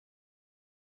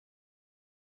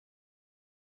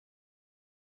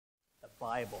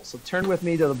Bible. So turn with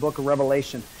me to the book of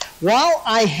Revelation. While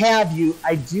I have you,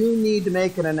 I do need to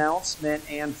make an announcement,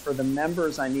 and for the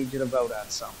members, I need you to vote on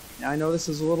something. Now, I know this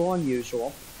is a little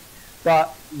unusual,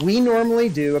 but we normally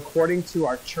do, according to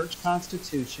our church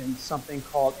constitution, something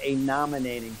called a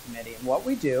nominating committee. And what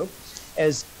we do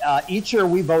is each year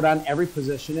we vote on every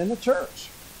position in the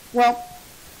church. Well,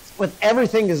 with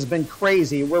everything that has been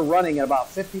crazy, we're running at about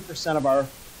 50% of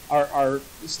our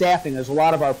staffing. There's a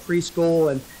lot of our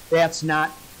preschool, and that's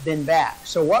not been back.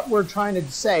 So what we're trying to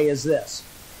say is this.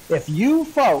 If you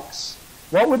folks,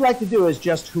 what we'd like to do is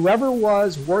just whoever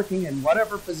was working in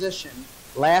whatever position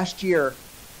last year,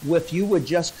 if you would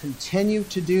just continue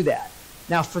to do that.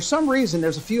 Now, for some reason,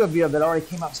 there's a few of you that already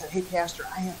came up and said, hey, Pastor,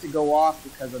 I have to go off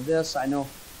because of this. I know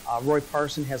Roy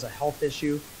Parson has a health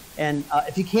issue. And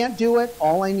if you can't do it,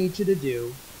 all I need you to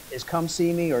do is come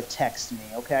see me or text me,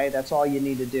 okay? That's all you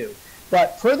need to do.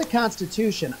 But per the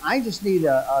Constitution, I just need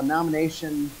a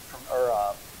nomination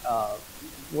or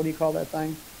what do you call that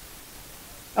thing?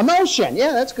 A motion.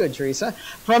 Yeah, that's good, Teresa.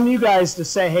 From you guys to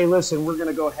say, hey, listen, we're going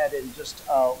to go ahead and just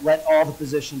let all the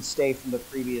positions stay from the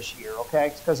previous year,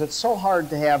 okay? Because it's so hard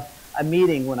to have a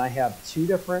meeting when I have two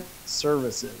different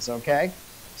services, okay?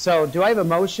 So do I have a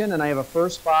motion? And I have a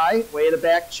first by, way to the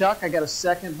back, Chuck. I got a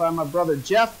second by my brother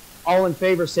Jeff. All in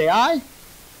favor say aye.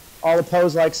 All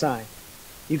opposed, like sign.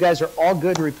 You guys are all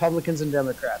good Republicans and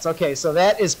Democrats. Okay, so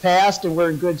that is passed and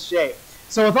we're in good shape.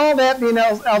 So with all that being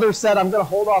other said, I'm going to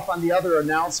hold off on the other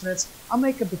announcements. I'll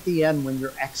make them at the end when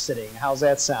you're exiting. How's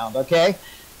that sound, okay?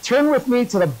 Turn with me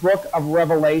to the book of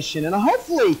Revelation. And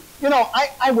hopefully,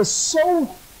 I was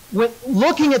so,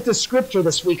 looking at the scripture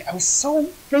this week, I was so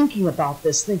thinking about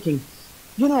this, thinking,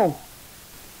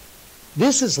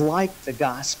 this is like the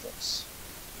Gospels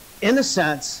in the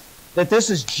sense that this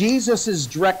is Jesus'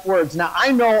 direct words. Now,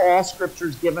 I know all scripture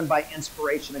is given by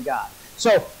inspiration of God.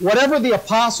 So whatever the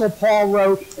Apostle Paul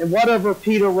wrote and whatever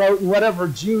Peter wrote and whatever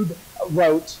Jude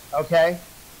wrote, okay,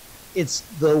 it's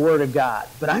the Word of God.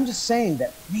 But I'm just saying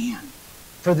that, man,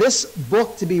 for this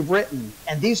book to be written,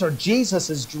 and these are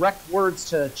Jesus' direct words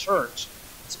to the church,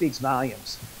 it speaks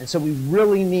volumes. And so we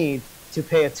really need to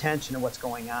pay attention to what's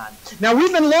going on. Now,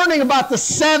 we've been learning about the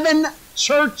 7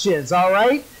 churches, all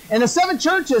right? And the 7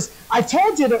 churches, I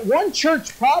told you that one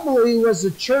church probably was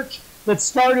the church that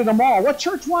started them all. What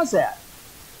church was that?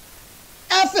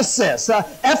 Ephesus.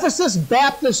 Ephesus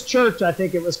Baptist Church, I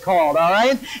think it was called, all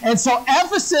right? And so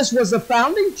Ephesus was the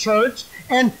founding church.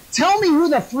 And tell me who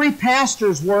the 3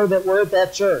 pastors were that were at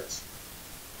that church.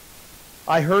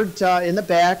 I heard in the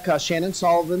back Shannon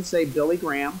Sullivan say Billy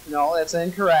Graham. No, that's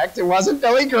incorrect. It wasn't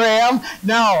Billy Graham.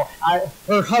 No,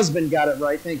 her husband got it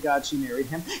right. Thank God she married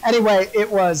him. Anyway,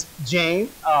 it was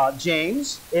James.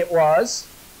 It was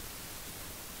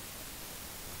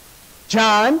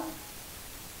John,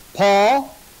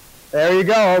 Paul. There you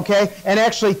go, okay? And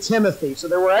actually Timothy. So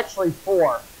there were actually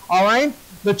 4. All right?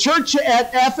 The church at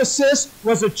Ephesus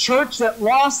was a church that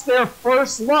lost their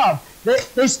first love.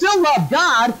 They still loved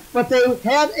God, but they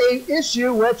had an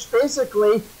issue which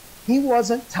basically he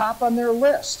wasn't top on their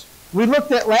list. We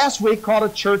looked at last week called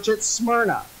a church at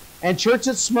Smyrna. And church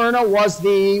at Smyrna was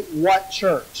the what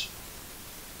church?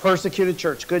 Persecuted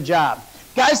church. Good job.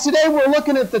 Guys, today we're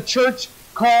looking at the church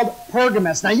called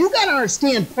Pergamus. Now you got to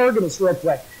understand Pergamus real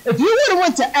quick. If you would have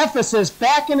went to Ephesus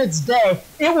back in its day,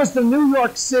 it was the New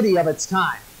York City of its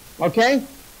time. Okay?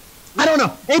 I don't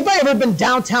know. Anybody ever been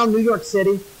downtown New York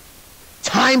City?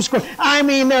 Times Square. I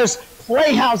mean, there's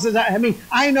playhouses. I mean,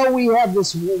 I know we have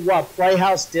this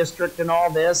Playhouse District and all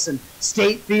this and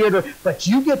State Theater, but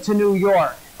you get to New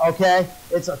York, okay?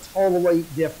 It's a totally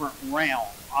different realm,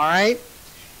 all right?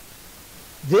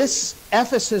 This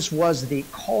Ephesus was the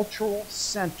cultural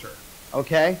center,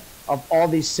 okay, of all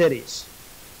these cities.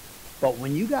 But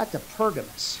when you got to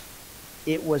Pergamus,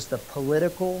 it was the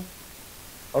political,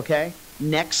 okay,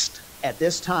 at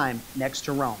this time, next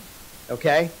to Rome,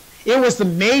 okay? It was the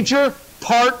major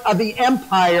part of the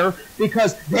empire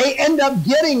because they end up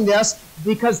getting this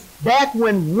because back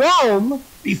when Rome,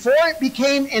 before it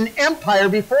became an empire,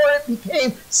 before it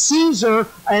became Caesar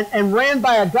and ran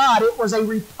by a god, it was a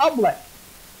republic.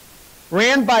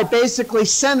 Ran by basically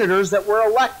senators that were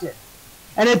elected.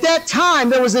 And at that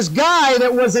time, there was this guy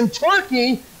that was in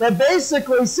Turkey that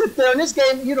basically sit there, in this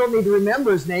game, you don't need to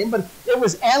remember his name, but it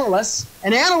was Annalus.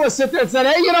 And Annalus sit there and said,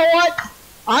 hey, you know what?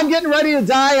 I'm getting ready to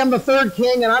die. I'm the 3rd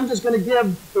king, and I'm just going to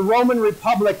give the Roman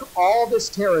Republic all this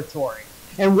territory.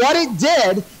 And what it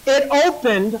did, it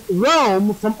opened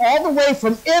Rome from all the way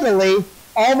from Italy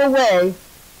all the way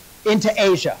into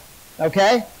Asia.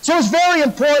 Okay? So it's very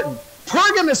important.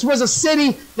 Pergamus was a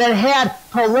city that had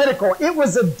political. It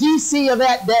was the DC of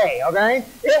that day, okay?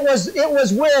 It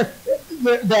was where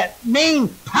that main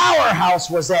powerhouse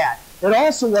was at. It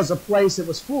also was a place that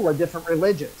was full of different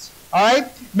religions. All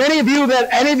right? Any of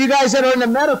you guys that are in the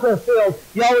medical field,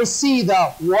 you always see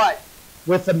the what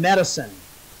with the medicine?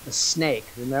 The snake,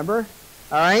 remember?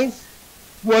 All right?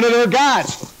 What are their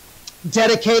gods?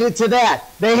 Dedicated to that.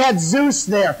 They had Zeus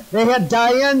there. They had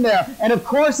Diane there. And of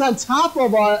course, on top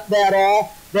of that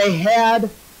all, they had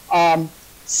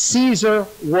Caesar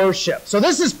worship. So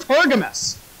this is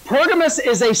Pergamus. Pergamus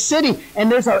is a city,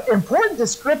 and there's an important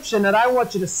description that I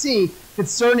want you to see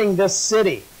concerning this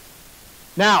city.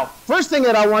 Now, first thing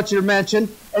that I want you to mention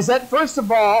is that, first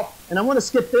of all, and I want to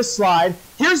skip this slide,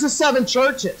 here's the 7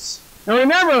 churches. Now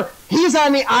remember, he's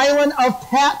on the island of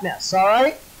Patmos, all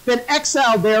right? Been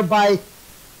exiled there by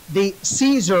the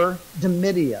Caesar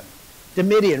Domitian.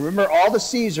 Remember, all the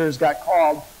Caesars got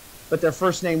called, but their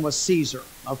first name was Caesar,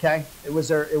 okay? It was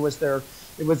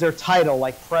their title,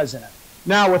 like president.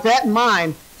 Now, with that in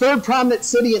mind, third prominent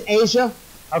city in Asia,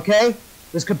 okay,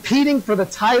 was competing for the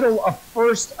title of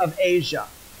first of Asia.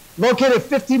 Located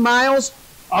 50 miles,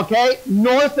 okay,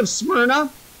 north of Smyrna,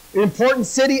 an important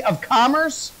city of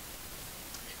commerce,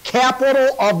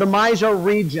 capital of the Mysia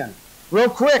region. Real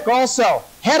quick, also,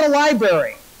 had a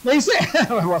library. They say,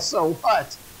 well, so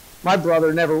what? My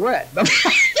brother never read.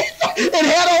 It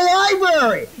had a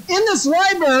library. In this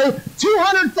library,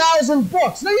 200,000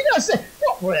 books. Now, you're going to say,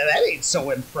 well, that ain't so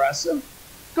impressive.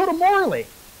 Go to Morley.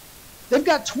 They've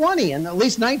got 20, and at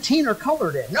least 19 are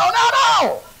colored in.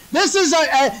 No. This is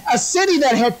a city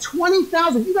that had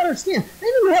 20,000. You got to understand, they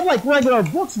didn't have like regular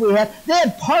books we had. They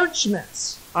had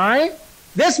parchments, all right?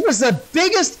 This was the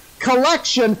biggest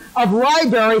collection of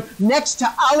library next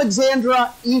to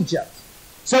Alexandria, Egypt.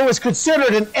 So it was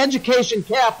considered an education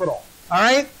capital, all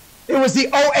right? It was the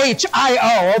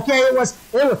OHIO, okay? It was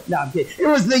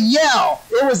the Yale.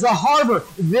 It was the Harvard.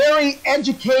 Very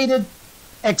educated,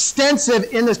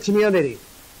 extensive in this community.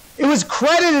 It was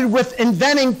credited with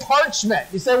inventing parchment.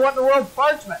 You say, what in the world is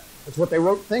parchment? That's what they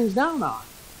wrote things down on, all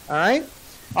right?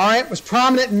 All right, it was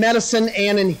prominent in medicine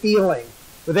and in healing.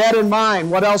 With that in mind,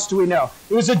 what else do we know?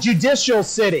 It was a judicial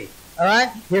city, all right?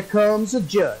 Here comes a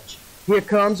judge. Here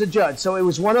comes a judge. So it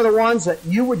was one of the ones that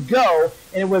you would go,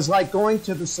 and it was like going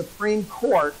to the Supreme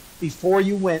Court before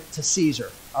you went to Caesar,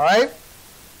 all right?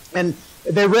 And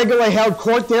they regularly held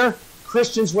court there.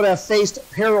 Christians would have faced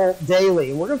peril daily.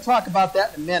 And we're going to talk about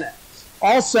that in a minute.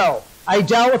 Also,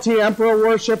 idolatry, emperor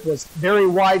worship was very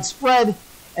widespread.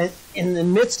 And in the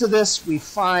midst of this, we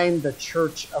find the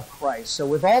Church of Christ. So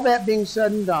with all that being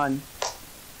said and done,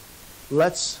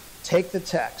 let's take the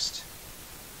text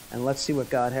and let's see what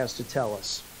God has to tell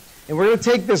us. And we're going to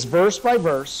take this verse by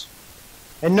verse.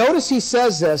 And notice he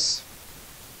says this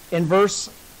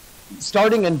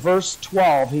starting in verse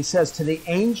 12. He says, to the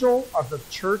angel of the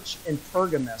church in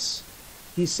Pergamus,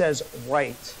 he says,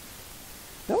 write.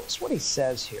 Notice what he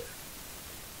says here.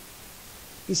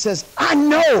 He says, I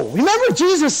know. Remember,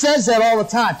 Jesus says that all the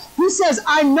time. He says,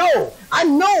 I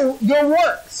know your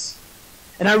works.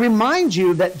 And I remind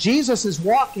you that Jesus is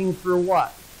walking through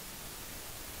what?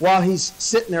 While he's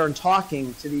sitting there and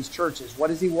talking to these churches,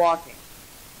 what is he walking?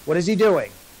 What is he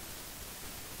doing?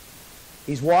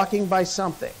 He's walking by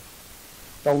something.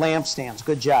 The lampstands.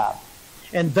 Good job.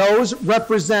 And those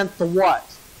represent the what?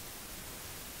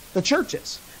 The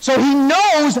churches. So he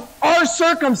knows our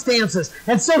circumstances.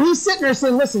 And so he's sitting there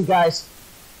saying, listen, guys,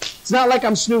 it's not like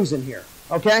I'm snoozing here,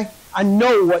 okay? I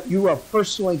know what you are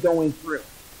personally going through.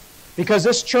 Because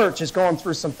this church is going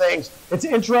through some things. It's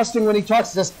interesting when he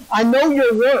talks to this. I know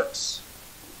your works.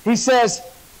 He says,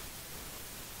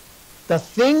 the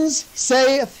things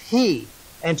saith he.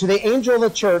 And to the angel of the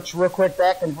church, real quick,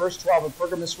 back in verse 12 of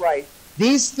Pergamus, right?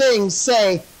 These things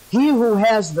say, he who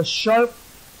has the sharp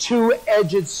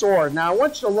two-edged sword. Now, I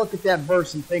want you to look at that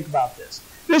verse and think about this.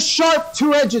 This sharp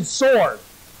two-edged sword,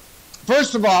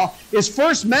 first of all, is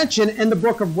first mentioned in the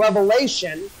book of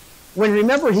Revelation when,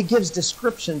 remember, he gives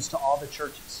descriptions to all the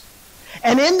churches.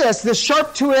 And in this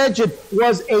sharp two-edged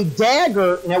was a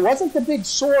dagger, and it wasn't the big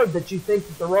sword that you think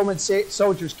that the Roman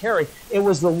soldiers carry. It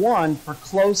was the one for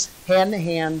close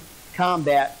hand-to-hand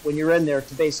combat when you're in there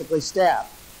to basically stab.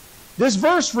 This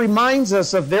verse reminds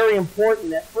us of very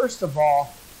important that, first of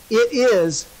all, it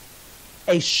is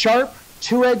a sharp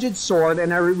two-edged sword,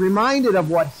 and I'm reminded of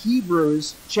what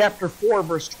Hebrews chapter 4,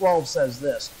 verse 12 says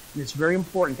this. And it's very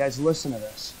important, guys, listen to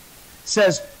this. It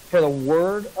says, for the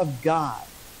word of God,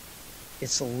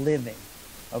 it's living,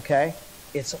 okay?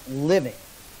 It's living,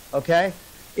 okay?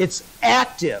 It's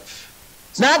active.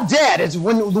 It's not dead. It's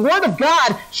when the Word of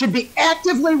God should be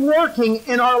actively working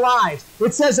in our lives.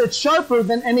 It says it's sharper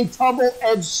than any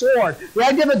double-edged sword. The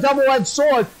idea of a double-edged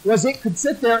sword was it could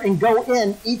sit there and go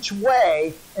in each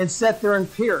way and sit there and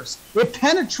pierce. It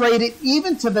penetrated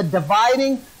even to the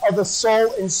dividing of the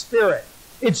soul and spirit.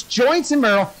 Its joints and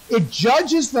marrow. It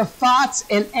judges the thoughts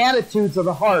and attitudes of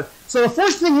the heart. So the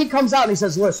first thing he comes out and he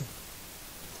says, listen,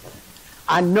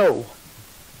 I know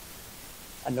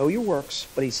your works,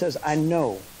 but he says, I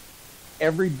know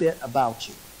every bit about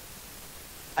you.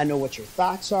 I know what your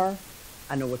thoughts are.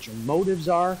 I know what your motives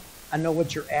are. I know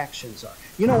what your actions are.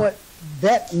 You know what?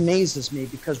 That amazes me,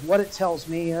 because what it tells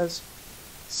me is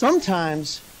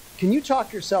sometimes, can you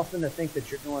talk yourself into think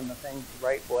that you're doing the thing the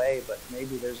right way, but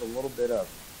maybe there's a little bit of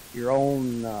your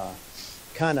own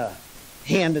kind of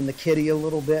hand in the kitty a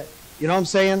little bit? You know what I'm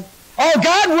saying? Oh,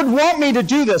 God would want me to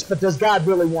do this, but does God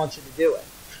really want you to do it?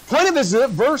 Point of this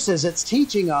verse is it's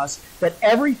teaching us that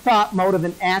every thought, motive,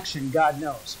 and action God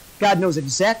knows. God knows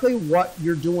exactly what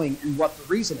you're doing and what the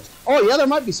reason is. Oh, yeah, there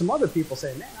might be some other people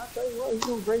saying, man, I'll tell you what, he's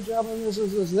doing a great job on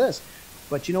this.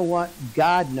 But you know what?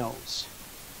 God knows,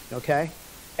 okay,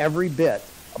 every bit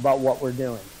about what we're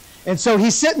doing. And so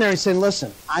he's sitting there and saying,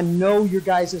 listen, I know your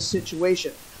guys'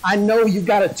 situation. I know you've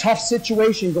got a tough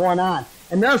situation going on.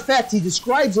 And matter of fact, he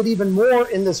describes it even more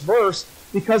in this verse,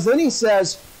 because then he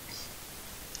says,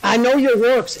 I know your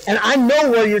works, and I know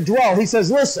where you dwell. He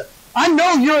says, listen, I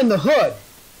know you're in the hood.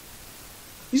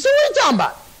 You say, what are you talking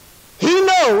about? He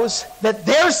knows that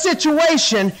their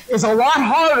situation is a lot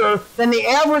harder than the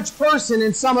average person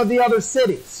in some of the other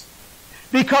cities.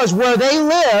 Because where they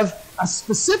live, a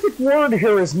specific word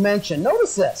here is mentioned.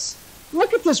 Notice this.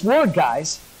 Look at this word,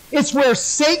 guys. It's where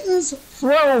Satan's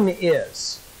throne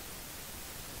is.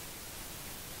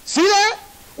 See that?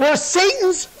 Where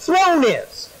Satan's throne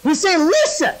is. He's saying,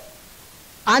 listen,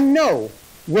 I know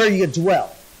where you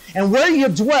dwell. And where you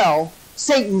dwell,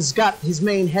 Satan's got his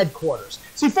main headquarters.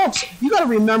 See, folks, you got to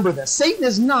remember this. Satan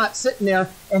is not sitting there,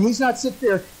 and he's not sitting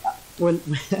there. When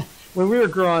we were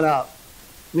growing up,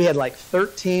 we had like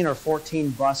 13 or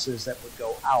 14 buses that would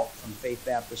go out from Faith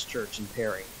Baptist Church in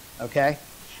Perry, okay?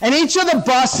 And each of the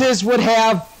buses would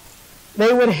have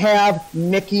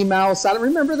Mickey Mouse on it.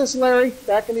 Remember this, Larry?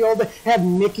 Back in the old days, had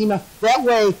Mickey Mouse. That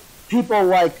way, people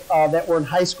like that were in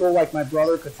high school, like my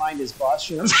brother, could find his bus.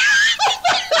 You know.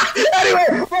 Anyway,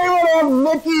 they would have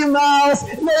Mickey Mouse.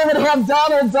 They would have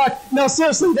Donald Duck. No,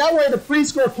 seriously, that way the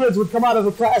preschool kids would come out of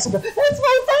the class and go, "That's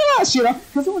my bus," you know,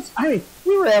 because it was. I mean,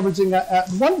 we were averaging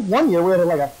one year we had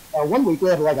like 1 week we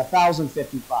had like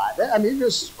 1,055. I mean,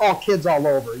 just all kids all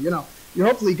over. You know, you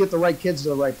hopefully get the right kids to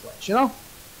the right place. You know.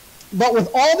 But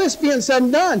with all this being said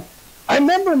and done, I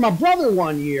remember my brother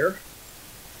one year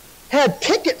had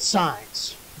picket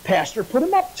signs. The pastor put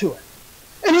him up to it.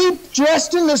 And he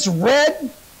dressed in this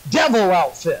red devil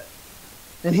outfit.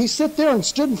 And he sat there and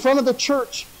stood in front of the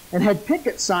church and had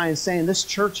picket signs saying, this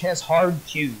church has hard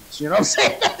pews. You know what I'm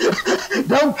saying?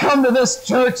 Don't come to this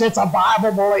church. It's a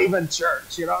Bible-believing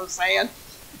church. You know what I'm saying?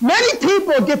 Many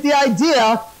people get the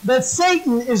idea that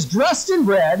Satan is dressed in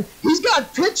red. He's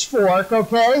got pitchfork,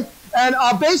 okay? And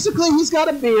basically, he's got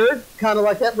a beard, kind of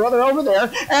like that brother over there.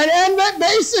 And that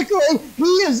basically, he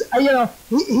is,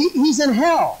 he's in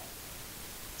hell.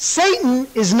 Satan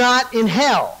is not in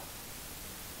hell.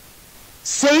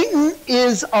 Satan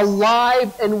is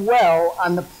alive and well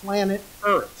on the planet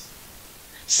Earth.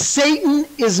 Satan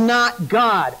is not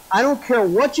God. I don't care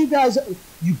what you guys,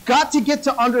 you've got to get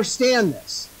to understand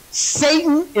this.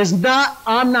 Satan is not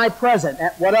omnipresent.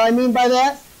 What do I mean by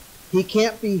that? He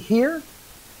can't be here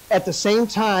at the same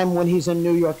time when he's in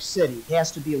New York City. He has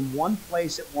to be in one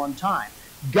place at one time.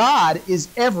 God is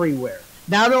everywhere.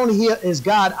 Not only is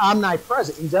God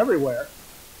omnipresent, he's everywhere,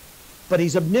 but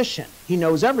he's omniscient. He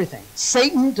knows everything.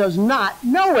 Satan does not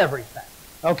know everything.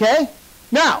 Okay?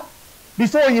 Now,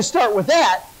 before you start with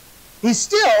that, he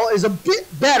still is a bit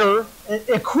better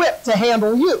equipped to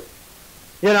handle you.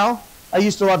 You know? I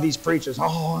used to love these preachers.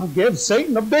 Oh, I'll give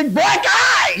Satan a big black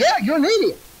eye. Yeah, you're an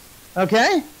idiot.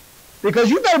 Okay? Because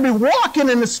you better be walking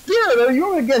in the Spirit or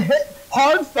you're going to get hit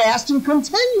hard, fast, and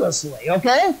continuously.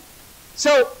 Okay?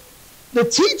 So, the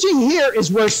teaching here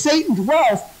is where Satan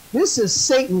dwells. This is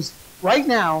Satan's, right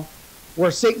now,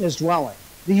 where Satan is dwelling.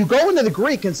 You go into the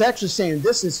Greek, and it's actually saying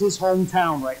this is his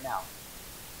hometown right now.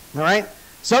 All right?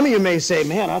 Some of you may say,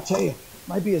 man, I'll tell you, it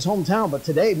might be his hometown, but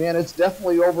today, man, it's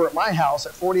definitely over at my house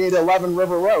at 4811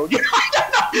 River Road.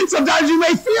 Sometimes you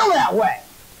may feel that way.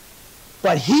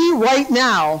 But he right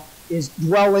now is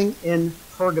dwelling in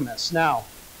Pergamus. Now,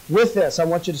 with this, I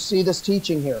want you to see this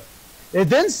teaching here. It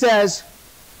then says,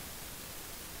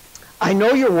 I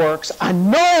know your works. I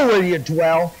know where you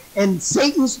dwell, and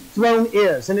Satan's throne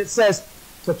is. And it says,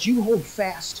 but you hold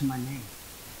fast to my name.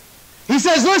 He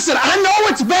says, listen, I know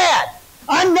it's bad.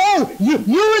 I know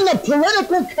you're in the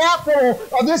political capital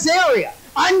of this area.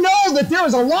 I know that there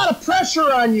is a lot of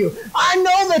pressure on you. I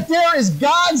know that there is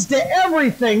gods to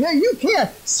everything. You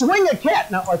can't swing a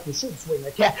cat. Not like you should swing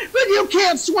a cat, but you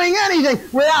can't swing anything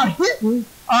without hitting,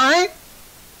 all right,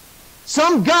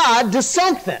 some god to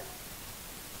something.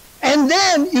 And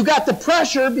then you got the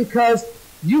pressure because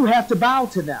you have to bow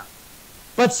to them.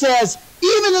 But says,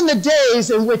 even in the days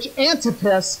in which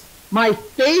Antipas, my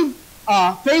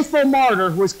faithful martyr,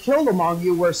 who was killed among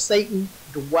you, where Satan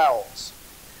dwells.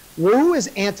 Well, who is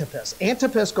Antipas?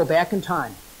 Antipas, go back in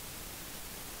time.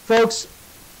 Folks,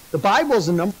 the Bible is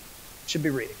a number you should be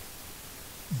reading.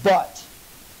 But,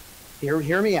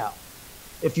 hear me out.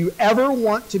 If you ever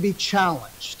want to be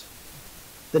challenged,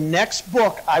 the next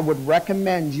book I would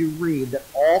recommend you read, that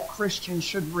all Christians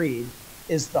should read,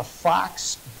 is the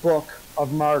Fox Book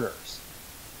of Martyrs.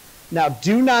 Now,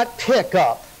 do not pick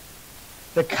up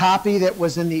the copy that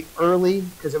was in the early,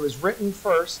 because it was written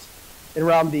first in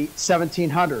around the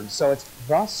 1700s. So it's,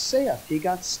 thus saith he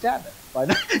got stabbed.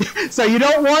 So you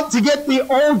don't want to get the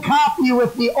old copy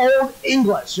with the old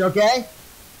English, okay?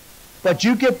 But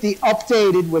you get the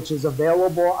updated, which is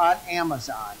available on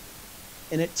Amazon.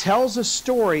 And it tells a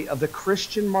story of the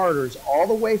Christian martyrs all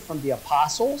the way from the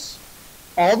apostles,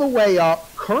 all the way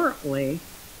up currently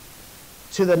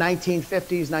to the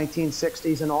 1950s,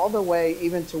 1960s, and all the way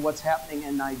even to what's happening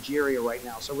in Nigeria right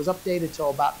now. So it was updated till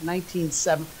about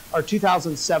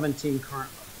 2017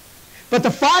 currently. But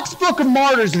the Fox Book of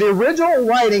Martyrs, the original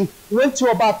writing, went to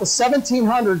about the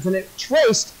 1700s, and it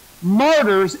traced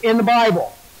martyrs in the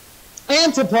Bible.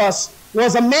 Antipas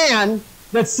was a man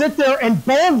that sit there and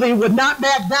boldly would not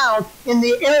back down in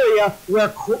the area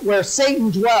where Satan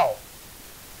dwelled.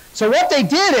 So what they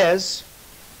did is,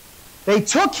 they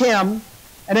took him,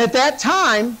 and at that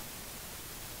time,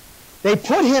 they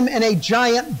put him in a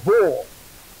giant bull.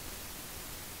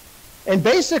 And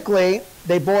basically,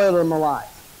 they boiled him alive.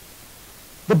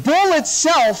 The bull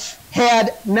itself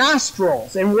had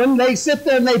nostrils, and when they sit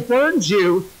there and they burned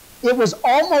you, it was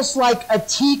almost like a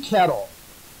tea kettle,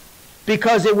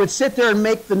 because it would sit there and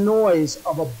make the noise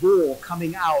of a bull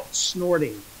coming out,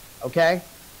 snorting, okay?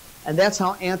 And that's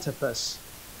how Antipas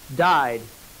died,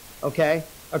 okay?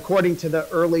 According to the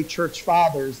early church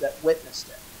fathers that witnessed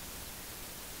it.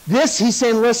 This, he's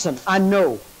saying, listen, I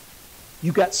know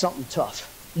you got something tough.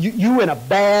 You in a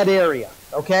bad area,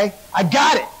 okay? I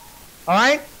got it, all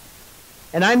right?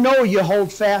 And I know you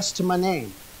hold fast to my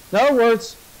name. In other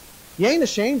words, you ain't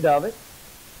ashamed of it.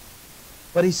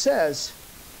 But he says,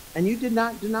 and you did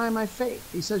not deny my faith.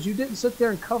 He says, you didn't sit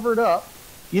there and cover it up.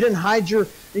 You didn't hide your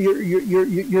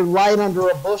light under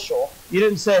a bushel. You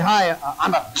didn't say, hi,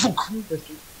 I'm a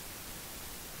Christian.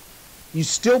 You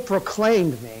still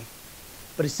proclaimed me.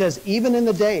 But he says, even in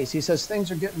the days, he says,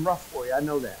 things are getting rough for you. I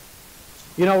know that.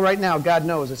 You know, right now, God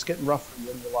knows it's getting rough for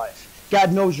you in your life.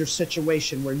 God knows your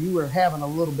situation where you are having a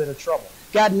little bit of trouble.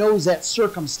 God knows that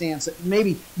circumstance that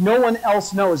maybe no one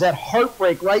else knows, that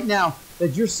heartbreak right now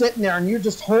that you're sitting there and you're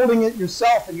just holding it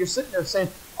yourself and you're sitting there saying,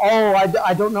 oh,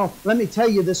 I don't know. Let me tell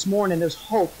you this morning, there's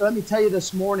hope. Let me tell you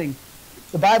this morning,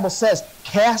 the Bible says,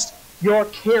 cast your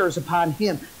cares upon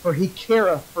him, for he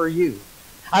careth for you.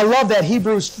 I love that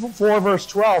Hebrews 4 verse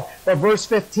 12, but verse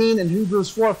 15 in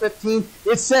Hebrews 4:15,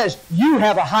 it says, you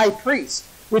have a high priest,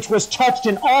 which was touched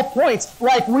in all points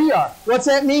like we are. What's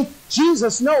that mean?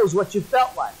 Jesus knows what you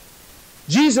felt like.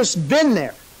 Jesus been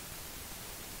there.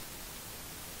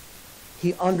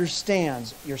 He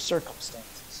understands your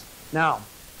circumstances. Now,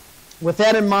 with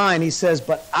that in mind, he says,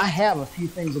 but I have a few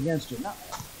things against you. Now,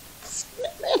 this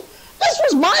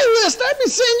was my list. I'd be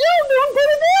saying, you're doing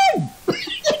pretty good.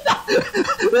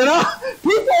 You know,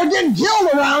 people are getting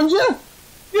killed around you.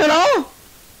 You know,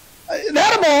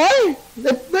 that boy,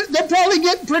 they're probably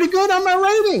getting pretty good on my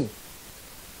rating.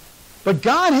 But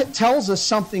God tells us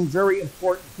something very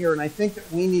important here, and I think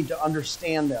that we need to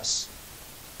understand this.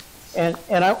 And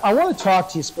I want to talk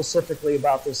to you specifically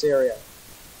about this area.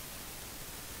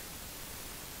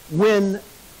 When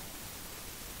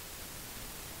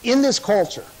in this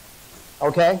culture,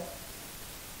 okay,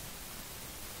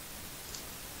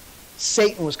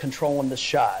 Satan was controlling the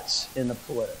shots in the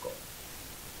political.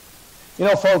 You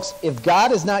know, folks, if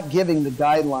God is not giving the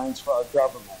guidelines for our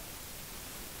government,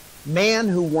 man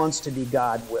who wants to be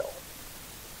God will.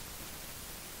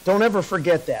 Don't ever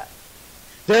forget that.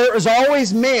 There is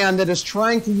always man that is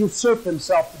trying to usurp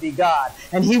himself to be God,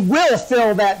 and he will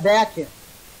fill that vacuum.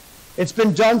 It's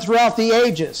been done throughout the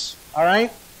ages, all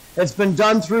right? It's been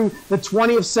done through the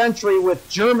 20th century with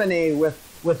Germany,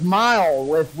 with Mao,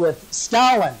 with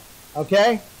Stalin,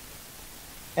 okay?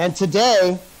 And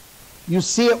today, you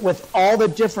see it with all the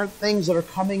different things that are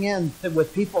coming in,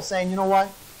 with people saying, you know what?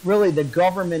 Really, the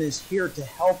government is here to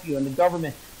help you, and the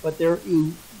government, but there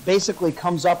basically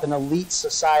comes up an elite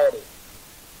society.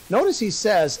 Notice he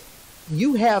says,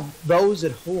 you have those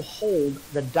that hold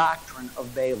the doctrine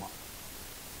of Balaam.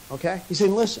 Okay? He's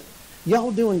saying, listen,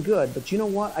 y'all doing good, but you know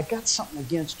what? I got something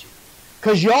against you.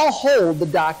 Because y'all hold the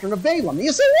doctrine of Balaam.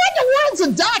 You say, what in the world's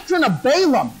the doctrine of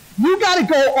Balaam? You got to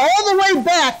go all the way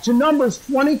back to Numbers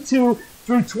 22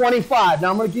 through 25.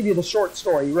 Now I'm going to give you the short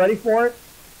story. You ready for it?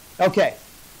 Okay.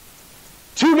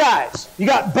 Two guys. You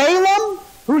got Balaam,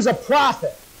 who's a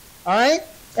prophet. All right?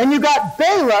 And you got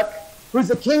Balak, who's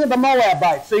the king of the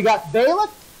Moabites. So you got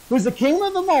Balak, who's the king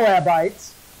of the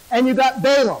Moabites, and you got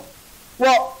Balaam.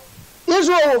 Well,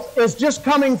 Israel is just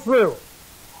coming through.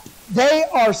 They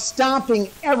are stomping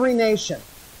every nation.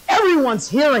 Everyone's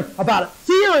hearing about it.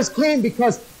 Fear has came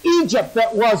because Egypt,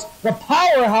 that was the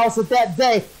powerhouse at that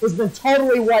day, has been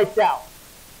totally wiped out.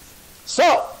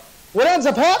 So, what ends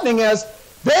up happening is,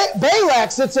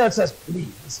 Balak sits there and says,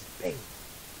 listen, Balak,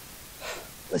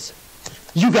 listen,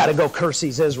 you got to go curse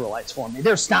these Israelites for me.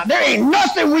 There ain't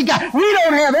nothing we got. We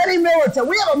don't have any military.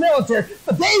 We have a military,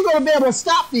 but they ain't going to be able to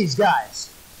stop these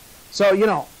guys. So,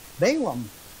 Balaam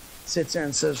sits there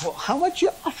and says, well, how much you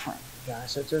offering? The guy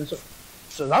sits there and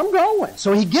says, I'm going.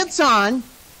 So he gets on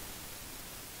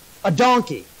a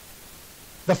donkey.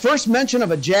 The first mention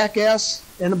of a jackass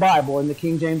in the Bible in the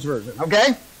King James Version. Okay?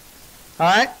 All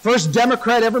right? First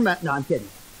Democrat ever met. No, I'm kidding.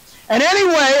 And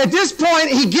anyway, at this point,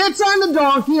 he gets on the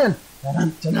donkey and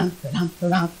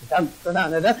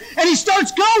he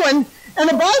starts going, and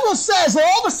the Bible says that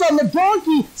all of a sudden the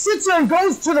donkey sits there and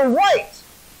goes to the right.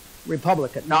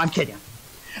 Republican. No, I'm kidding.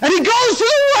 And he goes to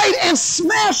the right and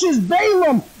smashes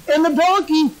Balaam and the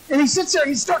donkey, and he sits there and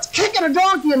he starts kicking a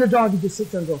donkey, and the donkey just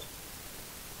sits there and goes,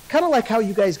 kind of like how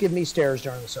you guys give me stares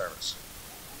during the service.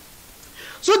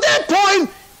 So at that point,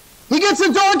 he gets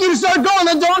the donkey to start going.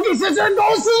 The donkey sits there and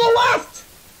goes to the left.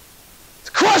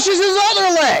 Crushes his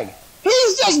other leg.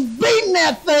 He's just beating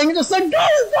that thing and just saying, go,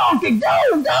 donkey,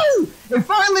 go, go. And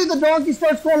finally the donkey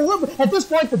starts going a little bit. At this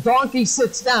point, the donkey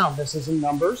sits down. This is in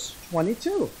Numbers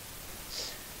 22.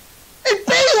 And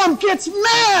Balaam gets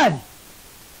mad.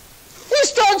 He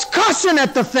starts cussing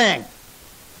at the thing.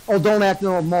 Oh, don't act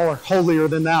no more holier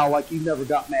than thou, like you never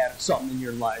got mad at something in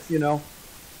your life, And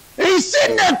he's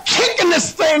sitting there kicking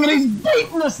this thing, and he's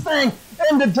beating this thing.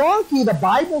 And the donkey, the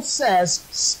Bible says,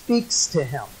 speaks to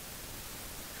him.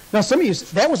 Now, some of you,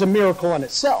 that was a miracle in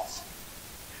itself.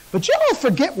 But you all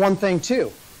forget one thing,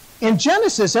 too. In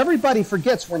Genesis, everybody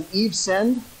forgets when Eve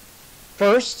sinned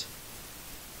first,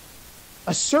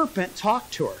 a serpent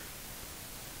talked to her.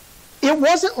 It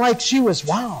wasn't like she was,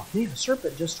 wow, man, a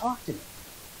serpent just talked to me.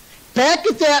 Back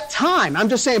at that time, I'm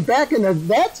just saying back in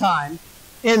that time,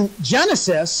 in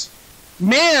Genesis,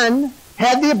 man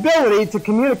had the ability to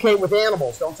communicate with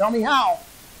animals. Don't tell me how,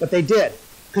 but they did.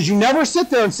 Because you never sit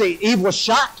there and say Eve was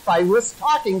shocked by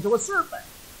talking to a serpent.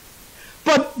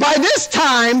 But by this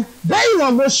time,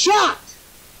 Balaam was shocked.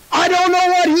 I don't know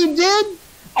what he did.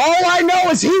 All I know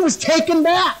is he was taken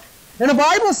back. And the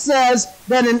Bible says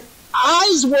that his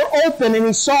eyes were open and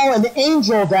he saw an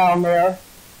angel down there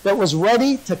that was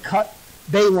ready to cut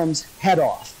Balaam's head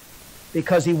off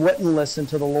because he wouldn't listen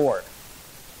to the Lord.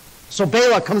 So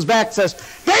Balak comes back and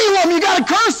says, Balaam, you got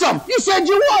to curse him. You said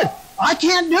you would. I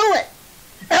can't do it.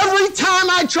 Every time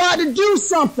I try to do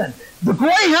something, the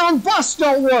Greyhound bus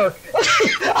don't work.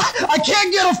 I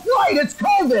can't get a flight. It's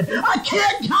COVID. I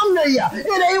can't come to you.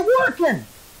 It ain't working.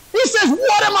 He says,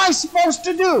 what am I supposed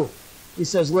to do? He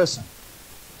says, listen,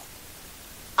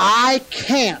 I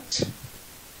can't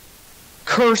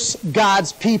curse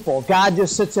God's people. God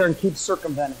just sits there and keeps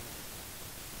circumventing.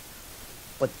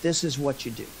 But this is what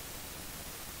you do.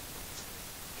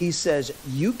 He says,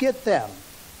 you get them.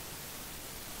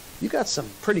 You got some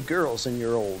pretty girls in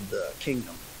your old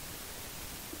kingdom.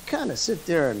 Kind of sit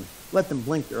there and let them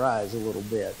blink their eyes a little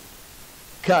bit.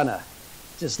 Kind of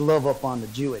just love up on the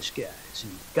Jewish guys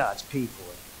and God's people.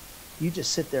 You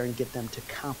just sit there and get them to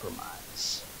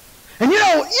compromise. And you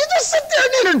just sit there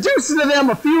and introduce to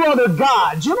them a few other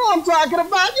gods. You know what I'm talking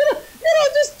about?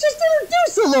 Just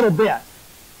introduce a little bit.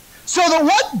 So that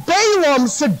what Balaam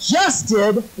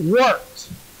suggested worked.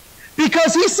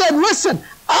 Because he said, listen,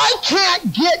 I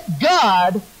can't get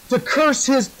God to curse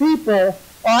his people, or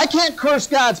I can't curse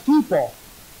God's people.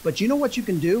 But you know what you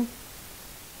can do?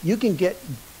 You can get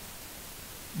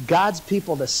God's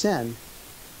people to sin,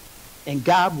 and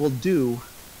God will do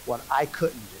what I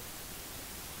couldn't do.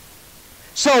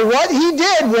 So what he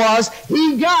did was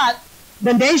he got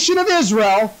the nation of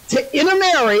Israel to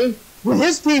intermarry with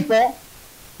his people,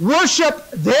 worship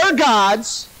their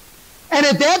gods, and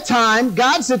at that time,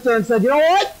 God sat there and said, you know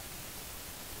what?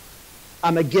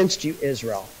 I'm against you,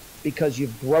 Israel, because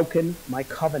you've broken my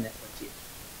covenant with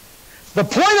you. The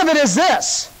point of it is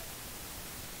this.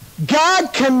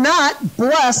 God cannot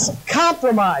bless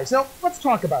compromise. Now, let's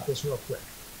talk about this real quick.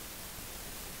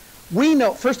 We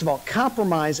know, first of all,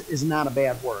 compromise is not a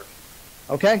bad word.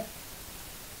 Okay?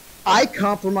 I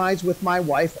compromise with my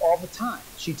wife all the time.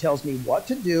 She tells me what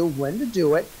to do, when to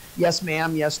do it. Yes,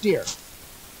 ma'am. Yes, dear.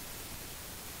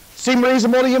 Seem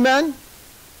reasonable to you men?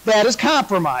 That is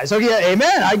compromise. Okay,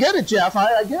 amen. I get it, Jeff.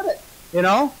 I get it. You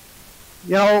know,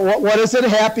 what is it?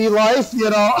 Happy life, you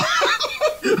know.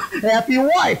 Happy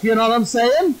wife, you know what I'm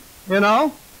saying? You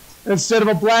know, instead of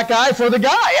a black eye for the guy.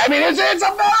 I mean, it's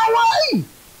a better way.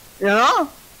 You know?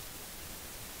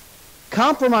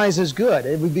 Compromise is good.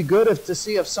 It would be good to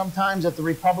see if sometimes the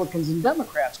Republicans and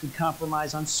Democrats could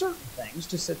compromise on certain things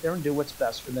to sit there and do what's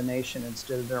best for the nation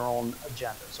instead of their own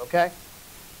agendas, okay?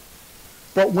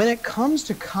 But when it comes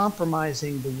to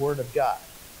compromising the Word of God,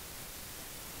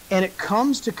 and it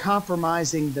comes to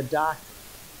compromising the doctrine,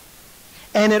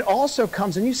 and it also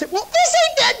comes, and you say, well, this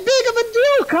ain't that big of a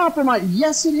deal, compromise.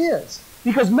 Yes, it is.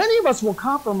 Because many of us will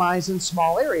compromise in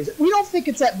small areas. We don't think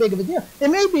it's that big of a deal. It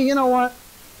may be, you know what?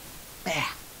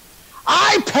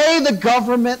 I pay the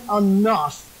government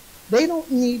enough. They don't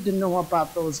need to know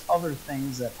about those other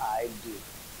things that I do.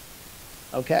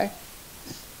 Okay?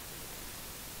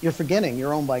 You're forgetting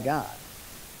you're owned by God.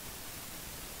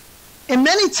 And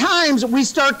many times we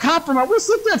start compromising. We'll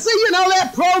sit there and say, you know,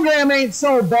 that program ain't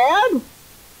so bad.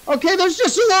 Okay, there's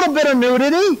just a little bit of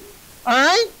nudity. All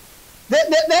right?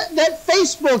 That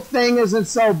Facebook thing isn't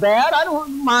so bad. I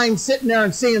don't mind sitting there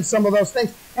and seeing some of those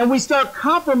things. And we start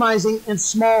compromising in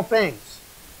small things.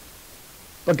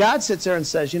 But God sits there and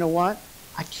says, you know what?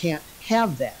 I can't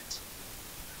have that.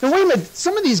 Now, wait a minute.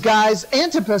 Some of these guys,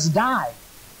 Antipas died.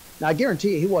 Now, I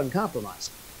guarantee you he wasn't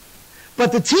compromising.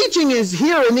 But the teaching is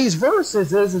here in these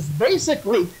verses is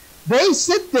basically they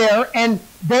sit there and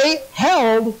they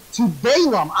held to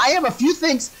Balaam. I have a few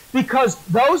things because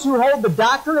those who hold the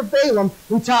doctrine of Balaam,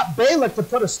 who taught Balak to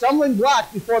put a stumbling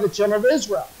block before the children of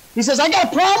Israel. He says, I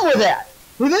got a problem with that.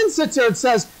 He then sits there and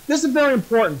says, this is very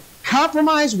important.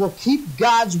 Compromise will keep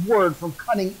God's word from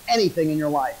cutting anything in your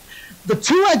life. The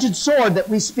two-edged sword that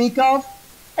we speak of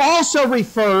also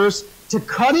refers to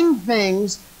cutting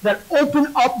things that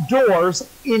open up doors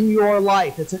in your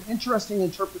life. It's an interesting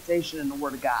interpretation in the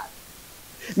Word of God.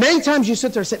 Many times you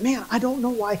sit there and say, man, I don't know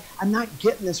why I'm not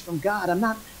getting this from God. I'm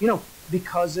not,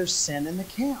 because there's sin in the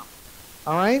camp.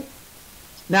 All right?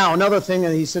 Now, another thing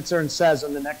that he sits there and says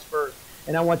in the next verse,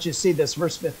 and I want you to see this,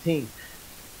 verse 15.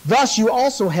 Thus you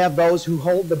also have those who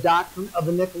hold the doctrine of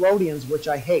the Nicolaitans, which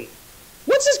I hate.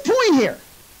 What's his point here?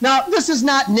 Now, this is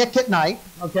not Nick at Night,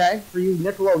 okay, for you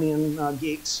Nickelodeon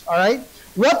geeks, all right?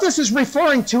 What this is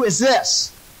referring to is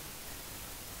this.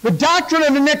 The doctrine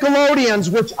of the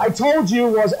Nicolaitans, which I told you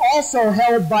was also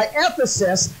held by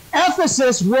Ephesus,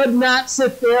 Ephesus would not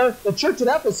sit there, the church at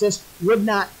Ephesus would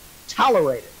not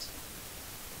tolerate it.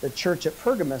 The church at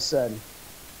Pergamum said,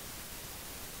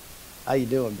 how you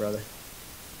doing, brother?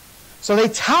 So they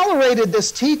tolerated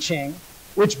this teaching,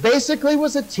 which basically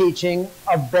was a teaching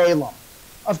of Balaam,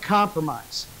 of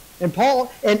compromise. And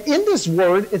in this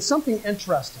word, it's something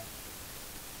interesting.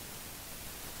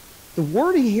 The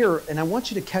word here, and I want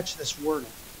you to catch this wording.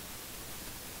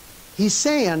 He's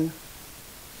saying,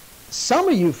 some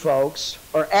of you folks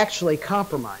are actually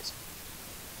compromising.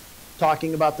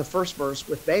 Talking about the first verse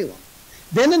with Balaam.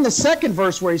 Then in the second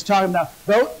verse where he's talking about,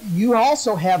 you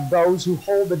also have those who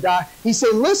hold the doctrine. He's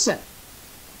saying, listen,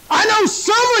 I know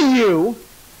some of you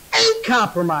ain't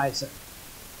compromising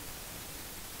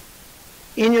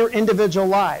in your individual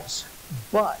lives,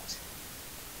 but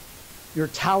you're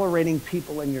tolerating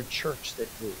people in your church that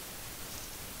do.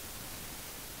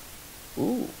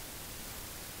 Ooh.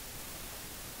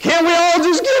 Can't we all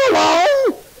just get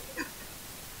along?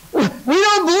 We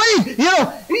don't believe.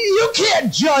 You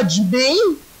can't judge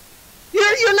me.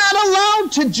 You're not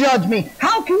allowed to judge me.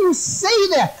 How can you say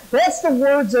that? That's the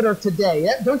words that are today.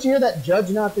 Don't you hear that? Judge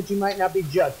not that you might not be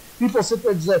judged. People sit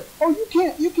there and say, oh,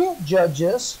 you can't judge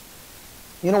this.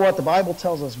 You know what? The Bible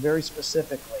tells us very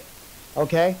specifically.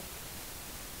 Okay?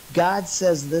 God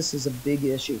says this is a big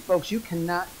issue. Folks, you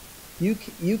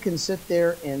can sit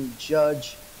there and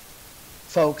judge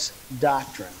folks'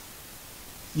 doctrine.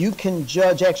 You can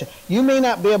judge action. You may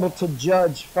not be able to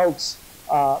judge folks'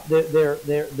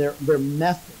 their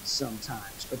methods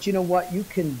sometimes. But you know what? You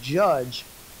can judge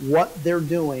what they're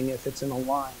doing if it's in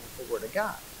line with the Word of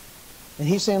God. And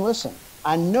he's saying, listen,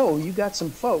 I know you got some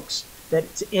folks that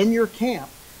it's in your camp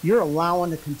you're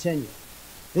allowing to continue.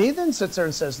 He then sits there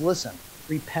and says, listen,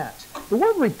 repent. The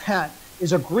word repent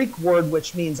is a Greek word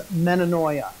which means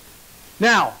metanoia.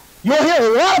 Now, you'll hear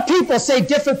a lot of people say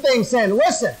different things saying,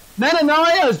 listen,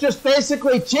 metanoia is just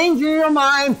basically changing your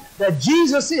mind that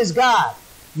Jesus is God.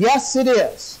 Yes, it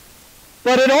is.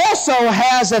 But it also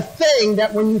has a thing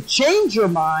that when you change your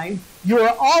mind, you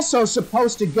are also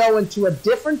supposed to go into a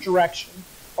different direction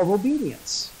of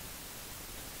obedience.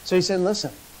 So he said,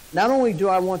 listen, not only do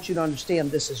I want you to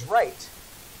understand this is right,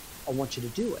 I want you to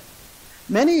do it.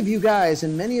 Many of you guys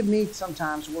and many of me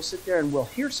sometimes will sit there and we'll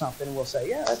hear something and we'll say,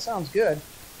 yeah, that sounds good,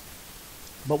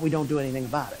 but we don't do anything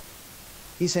about it.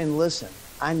 He's saying, listen,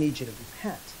 I need you to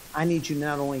repent. I need you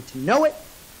not only to know it,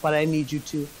 but I need you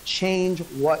to change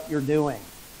what you're doing.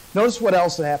 Notice what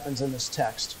else happens in this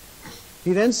text.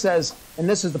 He then says, and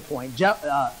this is the point,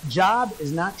 Job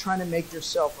is not trying to make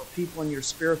yourself or people in your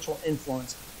spiritual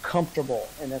influence comfortable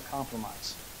in their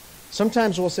compromise.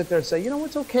 Sometimes we'll sit there and say, you know,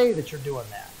 it's okay that you're doing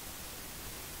that.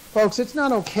 Folks, it's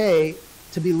not okay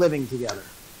to be living together,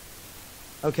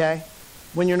 okay,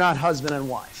 when you're not husband and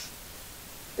wife.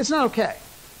 It's not okay.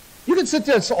 You can sit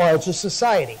there and say, oh, it's a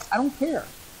society. I don't care.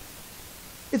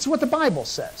 It's what the Bible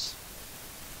says.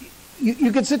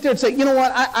 You can sit there and say, you know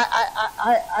what,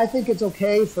 I think it's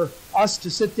okay for us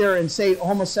to sit there and say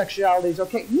homosexuality is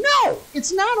okay. No,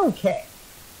 it's not okay.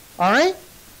 All right?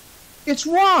 It's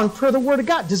wrong per the Word of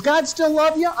God. Does God still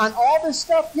love you on all this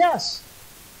stuff? Yes.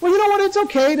 Well, you know what? It's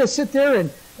okay to sit there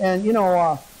and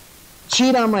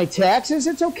cheat on my taxes.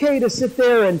 It's okay to sit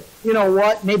there and, you know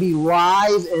what, maybe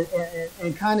lie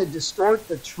and kind of distort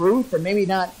the truth and maybe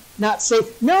not say.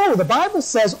 No, the Bible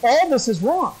says all this is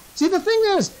wrong. See, the thing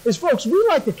is folks, we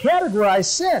like to categorize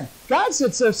sin. God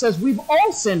sits there and says we've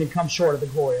all sinned and come short of the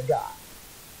glory of God.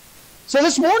 So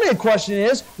this morning the question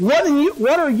is,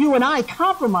 what are you and I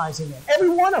compromising in? Every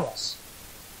one of us.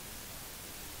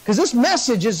 Because this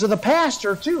message is to the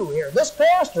pastor too here. This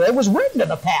pastor, it was written to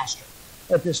the pastor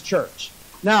at this church.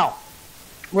 Now,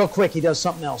 real quick, he does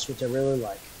something else which I really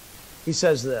like. He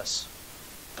says this,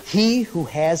 he who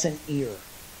has an ear.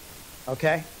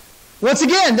 Okay? Once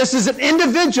again, this is an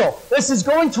individual. This is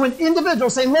going to an individual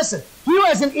saying, listen, he who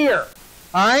has an ear.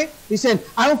 All right? He's saying,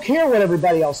 I don't care what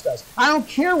everybody else does. I don't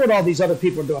care what all these other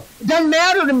people are doing. It doesn't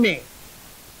matter to me.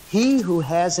 He who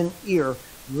has an ear,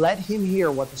 let him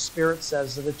hear what the Spirit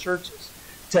says to the churches.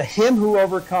 To him who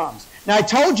overcomes. Now, I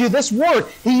told you this word,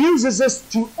 he uses this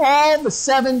to all the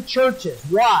 7 churches.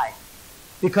 Why?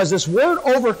 Because this word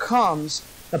overcomes,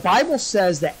 the Bible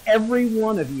says that every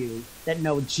one of you that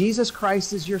know Jesus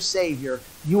Christ is your Savior,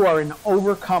 you are an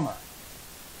overcomer.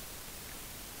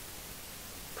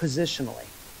 Positionally.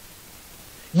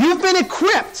 You've been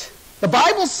equipped, the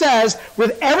Bible says,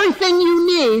 with everything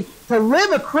you need to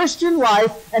live a Christian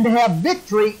life and to have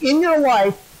victory in your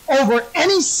life over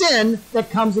any sin that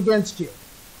comes against you.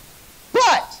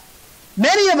 But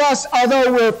many of us,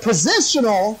 although we're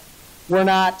positional, we're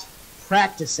not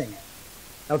practicing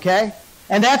it. Okay?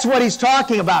 And that's what he's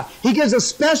talking about. He gives a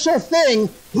special thing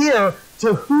here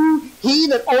to who he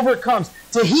that overcomes.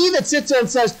 To he that sits there and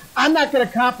says, I'm not going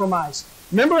to compromise.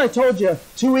 Remember I told you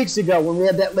 2 weeks ago when we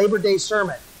had that Labor Day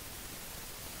sermon.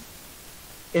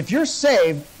 If you're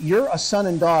saved, you're a son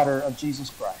and daughter of Jesus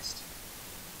Christ.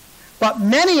 But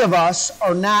many of us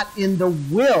are not in the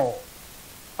will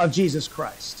of Jesus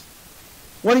Christ.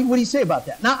 What do you say about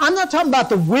that? Now, I'm not talking about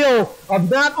the will of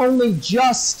not only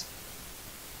just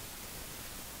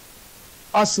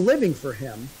us living for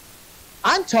him.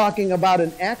 I'm talking about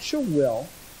an actual will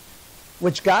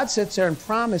which God sits there and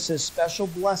promises special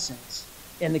blessings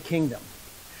in the kingdom.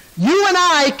 You and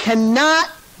I cannot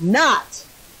not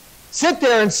sit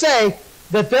there and say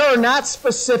that there are not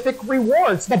specific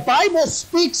rewards. The Bible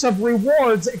speaks of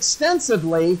rewards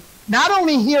extensively, not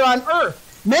only here on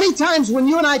earth. Many times when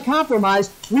you and I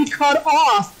compromise, we cut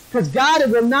off because God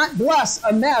will not bless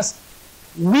a mess.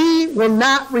 We will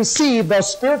not receive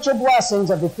those spiritual blessings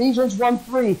of Ephesians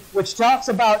 1:3, which talks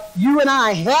about you and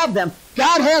I have them.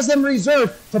 God has them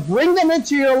reserved to bring them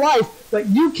into your life, but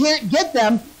you can't get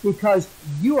them because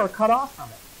you are cut off from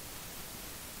it.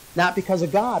 Not because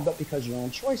of God, but because of your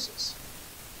own choices.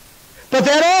 But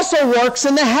that also works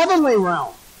in the heavenly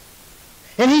realm.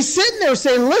 And he's sitting there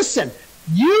saying, listen,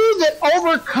 you that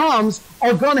overcomes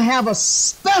are going to have a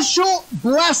special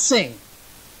blessing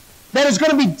that is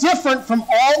going to be different from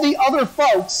all the other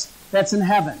folks that's in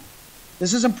heaven.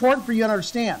 This is important for you to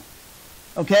understand.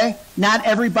 Okay? Not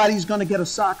everybody's going to get a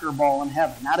soccer ball in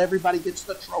heaven. Not everybody gets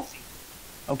the trophy.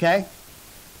 Okay?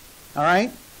 All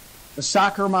right? The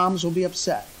soccer moms will be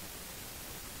upset.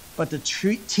 But the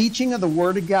teaching of the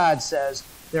Word of God says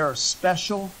there are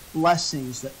special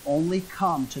blessings that only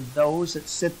come to those that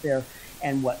sit there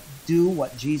and do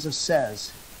what Jesus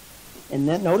says. And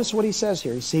then notice what he says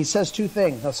here. He says two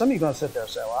things. Now, some of you are going to sit there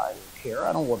and say, well, I don't care.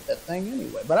 I don't want that thing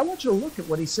anyway. But I want you to look at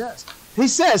what he says. He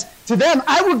says, to them,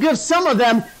 I will give some of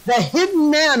them the hidden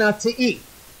manna to eat.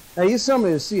 Now, some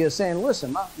of you see us saying,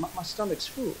 listen, my stomach's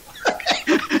full.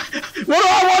 What do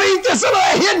I want to eat this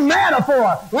hidden manna for?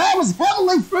 Well, that was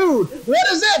heavenly food.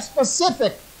 What is that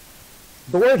specific?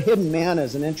 The word hidden manna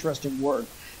is an interesting word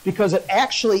because it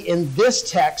actually, in this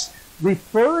text,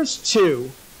 refers to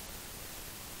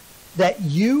that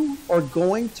you are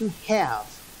going to have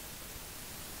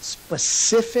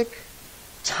specific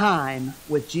time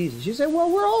with Jesus. You say, well,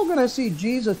 we're all going to see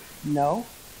Jesus. No.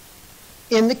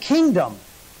 In the kingdom.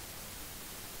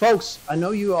 Folks, I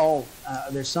know you all,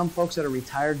 there's some folks that are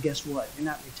retired. Guess what? You're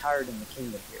not retired in the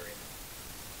kingdom period.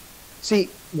 See,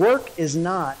 work is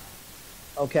not,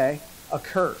 a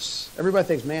curse. Everybody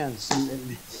thinks, man,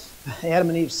 Adam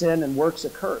and Eve sinned and work's a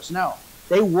curse. No.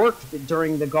 They worked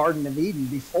during the Garden of Eden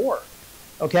before.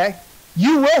 Okay?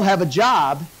 You will have a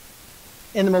job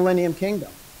in the millennium kingdom.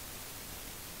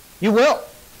 You will.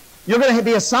 You're going to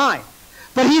be assigned.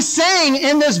 But he's saying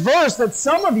in this verse that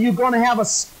some of you are going to have a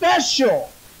special,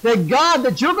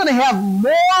 that you're going to have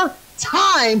more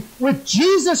time with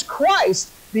Jesus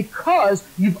Christ because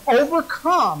you've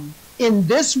overcome in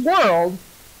this world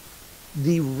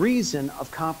the reason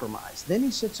of compromise. Then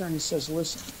he sits there and he says,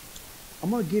 listen, I'm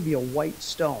going to give you a white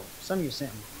stone. Some of you are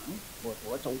saying,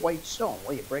 what's a white stone?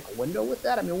 Well, you break a window with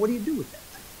that? I mean, what do you do with that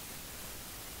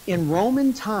thing? In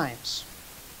Roman times,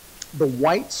 the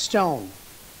white stone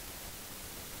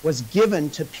was given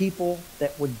to people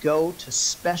that would go to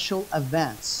special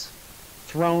events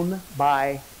thrown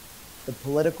by the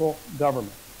political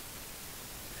government.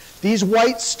 These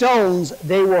white stones,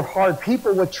 they were hard.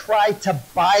 People would try to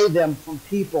buy them from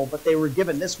people, but they were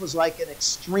given. This was like an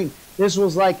extreme. This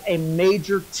was like a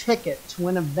major ticket to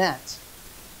an event.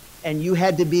 And you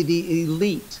had to be the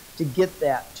elite to get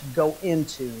that, to go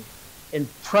into in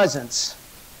presence.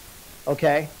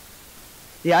 Okay?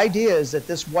 The idea is that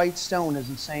this white stone is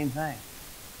the same thing.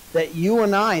 That you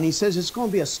and I, and he says it's going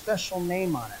to be a special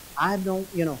name on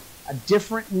it. A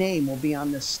different name will be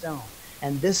on this stone.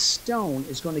 And this stone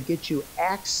is going to get you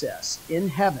access in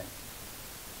heaven,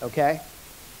 okay,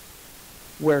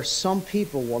 where some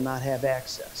people will not have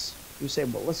access. You say,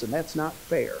 well, listen, that's not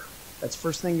fair. That's the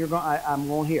first thing I'm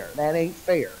going to hear. That ain't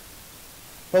fair.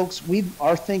 Folks,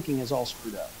 our thinking is all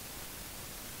screwed up,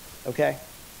 okay?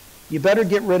 You better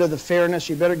get rid of the fairness.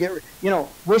 You better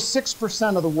we're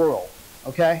 6% of the world,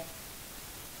 okay?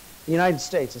 The United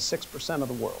States is 6% of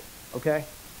the world, okay?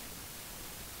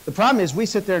 The problem is we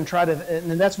sit there and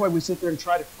and that's why we sit there and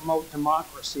try to promote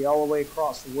democracy all the way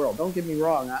across the world. Don't get me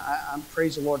wrong. I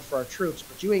praise the Lord for our troops,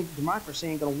 but democracy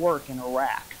ain't going to work in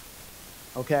Iraq,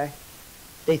 okay?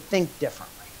 They think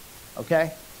differently,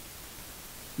 okay?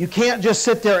 You can't just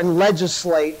sit there and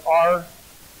legislate our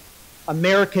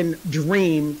American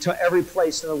dream to every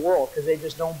place in the world because they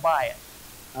just don't buy it,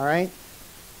 all right?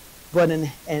 But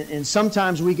and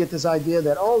sometimes we get this idea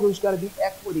that, there's got to be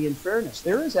equity and fairness.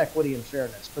 There is equity and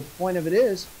fairness, but the point of it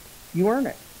is, you earn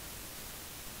it.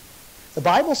 The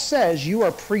Bible says you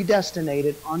are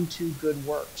predestinated unto good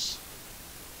works.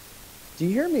 Do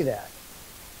you hear me that?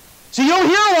 So you don't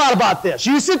hear a lot about this.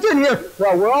 You sit there and hear,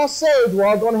 well, we're all saved, we're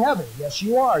all going to heaven. Yes,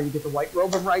 you are. You get the white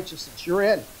robe of righteousness. You're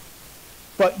in.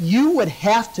 But you would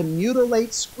have to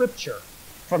mutilate Scripture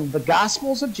from the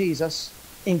Gospels of Jesus,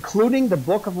 including the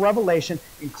book of Revelation,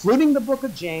 including the book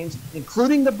of James,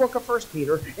 including the book of 1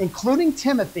 Peter, including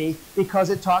Timothy, because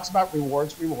it talks about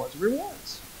rewards, rewards,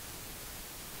 rewards.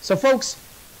 So folks,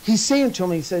 he's saying to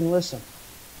me, he's saying, listen,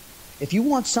 if you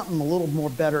want something a little more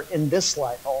better in this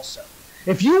life also,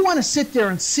 if you want to sit there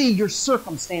and see your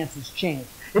circumstances change,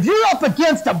 if you're up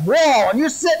against a wall and you're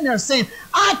sitting there saying,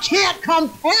 I can't come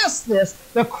past this,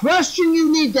 the question you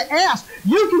need to ask,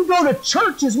 you can go to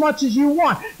church as much as you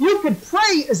want. You can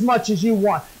pray as much as you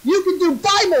want. You can do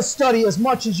Bible study as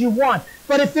much as you want.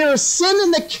 But if there is sin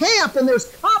in the camp and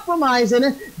there's compromise in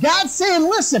it, God's saying,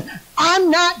 listen,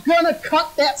 I'm not going to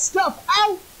cut that stuff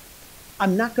out.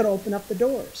 I'm not going to open up the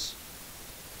doors.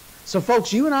 So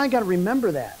folks, you and I got to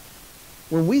remember that.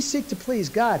 When we seek to please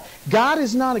God, God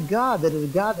is not a God that is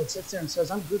a God that sits there and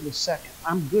says, I'm good with second.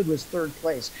 I'm good with third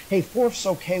place. Hey, fourth's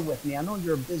okay with me. I know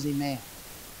you're a busy man.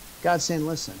 God's saying,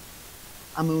 listen,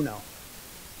 I'm uno.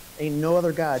 Ain't no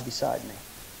other God beside me.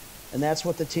 And that's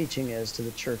what the teaching is to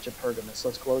the church at Pergamus.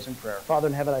 Let's close in prayer. Father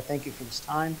in heaven, I thank you for this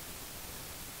time.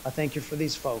 I thank you for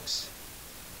these folks.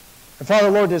 And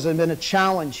Father, Lord, there's been a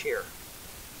challenge here.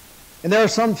 And there are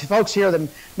some folks here that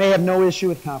may have no issue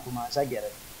with compromise. I get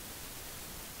it.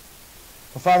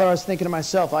 But Father, I was thinking to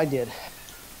myself, I did.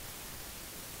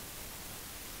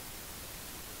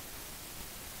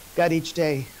 God, each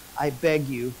day I beg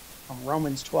you from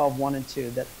Romans 12, 1 and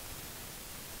 2,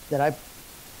 that I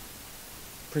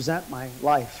present my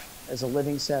life as a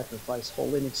living sacrifice,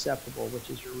 holy and acceptable, which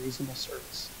is your reasonable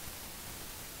service.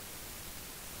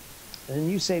 And then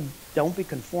you say, don't be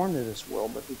conformed to this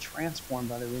world, but be transformed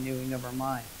by the renewing of our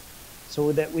mind,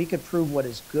 so that we could prove what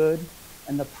is good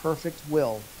and the perfect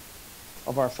will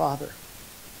of our Father.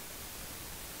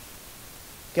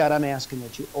 God, I'm asking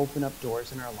that you open up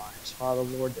doors in our lives, Father,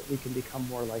 Lord, that we can become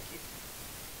more like you.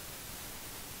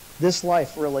 This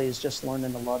life really is just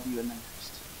learning to love you in the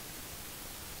next.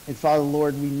 And Father,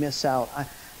 Lord, we miss out.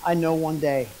 I know one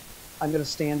day I'm going to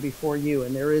stand before you,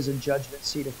 and there is a judgment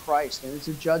seat of Christ, and it's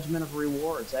a judgment of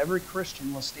rewards. Every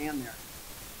Christian will stand there.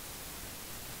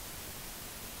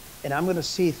 And I'm going to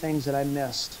see things that I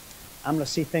missed. I'm going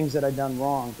to see things that I've done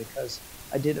wrong because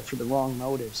I did it for the wrong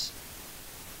motives.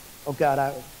 Oh God,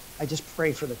 I just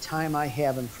pray for the time I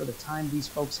have and for the time these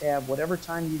folks have, whatever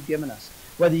time you've given us,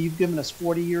 whether you've given us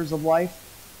 40 years of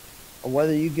life or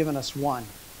whether you've given us one,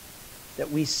 that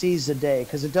we seize the day.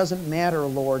 Because it doesn't matter,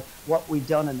 Lord, what we've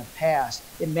done in the past.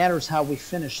 It matters how we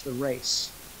finish the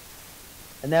race.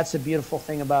 And that's the beautiful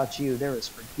thing about you. There is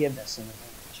forgiveness in the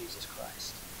name of Jesus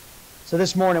Christ. So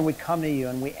this morning we come to you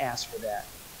and we ask for that.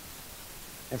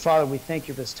 And Father, we thank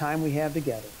you for this time we have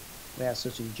together. We ask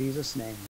this in Jesus' name.